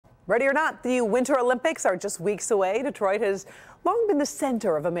Ready or not, the Winter Olympics are just weeks away. Detroit has long been the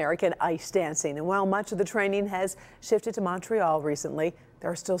center of American ice dancing, and while much of the training has shifted to Montreal recently, there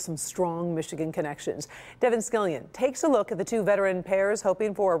are still some strong Michigan connections. Devin Skillion takes a look at the two veteran pairs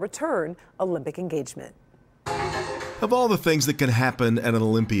hoping for a return Olympic engagement. Of all the things that can happen at an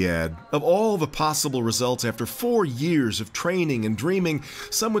Olympiad, of all the possible results after 4 years of training and dreaming,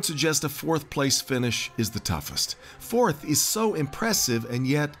 some would suggest a fourth-place finish is the toughest. Fourth is so impressive, and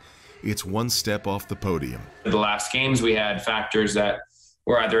yet it's one step off the podium. The last games we had factors that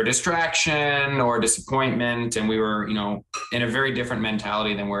were either a distraction or disappointment, and we were, in a very different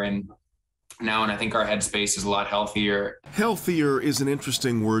mentality than we're in now, and I think our headspace is a lot healthier. Healthier is an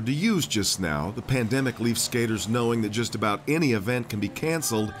interesting word to use just now. The pandemic leaves skaters knowing that just about any event can be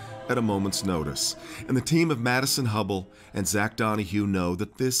canceled at a moment's notice. And the team of Madison Hubble and Zach Donahue know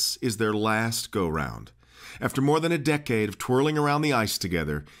that this is their last go-round. After more than a decade of twirling around the ice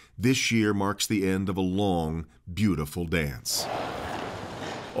together, this year marks the end of a long, beautiful dance.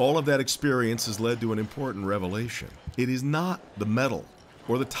 All of that experience has led to an important revelation. It is not the medal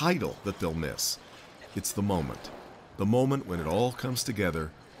or the title that they'll miss. It's the moment when it all comes together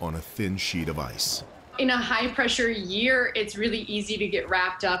on a thin sheet of ice. In a high-pressure year, it's really easy to get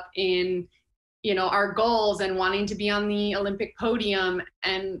wrapped up in, our goals and wanting to be on the Olympic podium.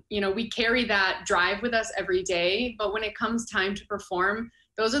 And, we carry that drive with us every day. But when it comes time to perform,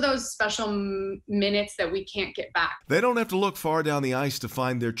 those are those special minutes that we can't get back. They don't have to look far down the ice to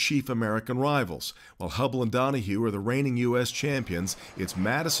find their chief American rivals. While Hubble and Donahue are the reigning U.S. champions, it's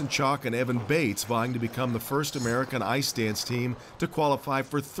Madison Chalk and Evan Bates vying to become the first American ice dance team to qualify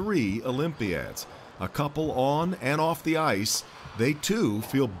for 3 Olympiads. A couple on and off the ice, they too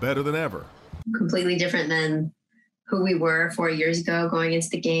feel better than ever. Completely different than who we were 4 years ago going into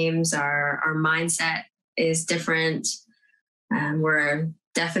the games. Our mindset is different. We're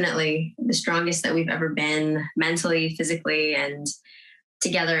definitely the strongest that we've ever been, mentally, physically, and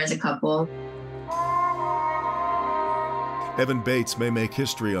together as a couple. Evan Bates may make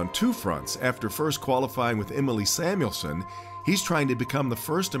history on 2 fronts. After first qualifying with Emily Samuelson, he's trying to become the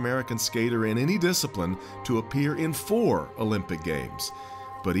first American skater in any discipline to appear in 4 Olympic Games.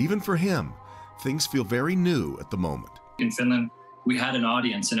 But even for him, things feel very new at the moment. In Finland, we had an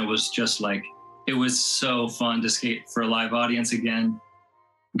audience, and it was just like, it was so fun to skate for a live audience again.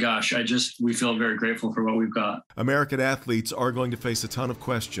 Gosh, we feel very grateful for what we've got. American athletes are going to face a ton of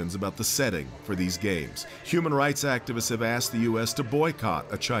questions about the setting for these games. Human rights activists have asked the U.S. to boycott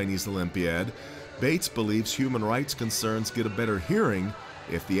a Chinese Olympiad. Bates believes human rights concerns get a better hearing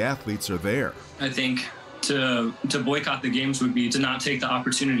if the athletes are there. I think to boycott the games would be to not take the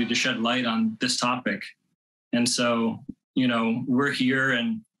opportunity to shed light on this topic. And so, we're here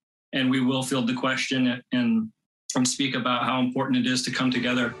and we will field the question and speak about how important it is to come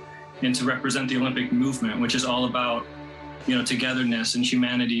together and to represent the Olympic movement, which is all about, togetherness and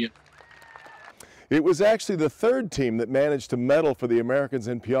humanity. It was actually the 3rd team that managed to medal for the Americans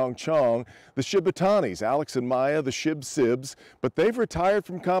in Pyeongchang, the Shibatanis, Alex and Maya, the Shib Sibs, but they've retired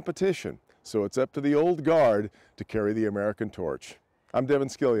from competition, so it's up to the old guard to carry the American torch. I'm Devin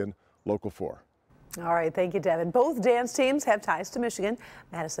Skillion, Local 4. All right, thank you, Devin. Both dance teams have ties to Michigan.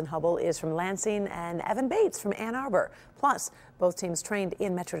 Madison Hubble is from Lansing and Evan Bates from Ann Arbor. Plus, both teams trained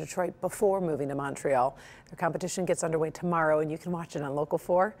in Metro Detroit before moving to Montreal. Their competition gets underway tomorrow, and you can watch it on Local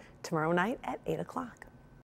 4 tomorrow night at 8 o'clock.